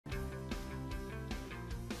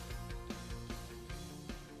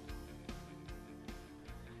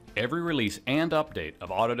Every release and update of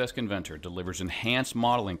Autodesk Inventor delivers enhanced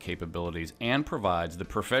modeling capabilities and provides the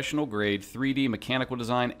professional-grade 3D mechanical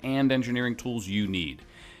design and engineering tools you need.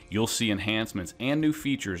 You'll see enhancements and new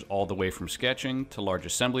features all the way from sketching to large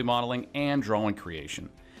assembly modeling and drawing creation.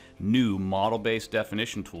 New model-based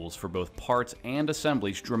definition tools for both parts and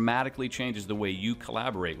assemblies dramatically changes the way you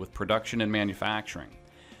collaborate with production and manufacturing.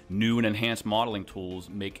 New and enhanced modeling tools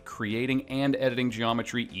make creating and editing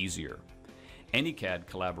geometry easier. AnyCAD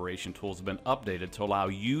collaboration tools have been updated to allow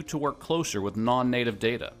you to work closer with non-native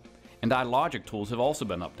data. And iLogic tools have also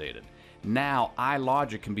been updated. Now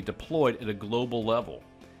iLogic can be deployed at a global level.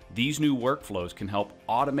 These new workflows can help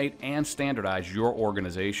automate and standardize your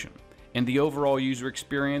organization. And the overall user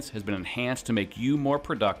experience has been enhanced to make you more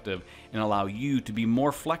productive and allow you to be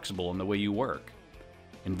more flexible in the way you work.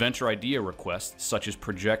 Inventor idea requests, such as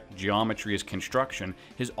project geometry as construction,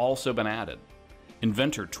 has also been added.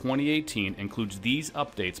 Inventor 2018 includes these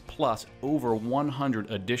updates plus over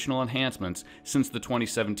 100 additional enhancements since the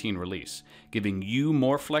 2017 release, giving you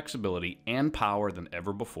more flexibility and power than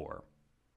ever before.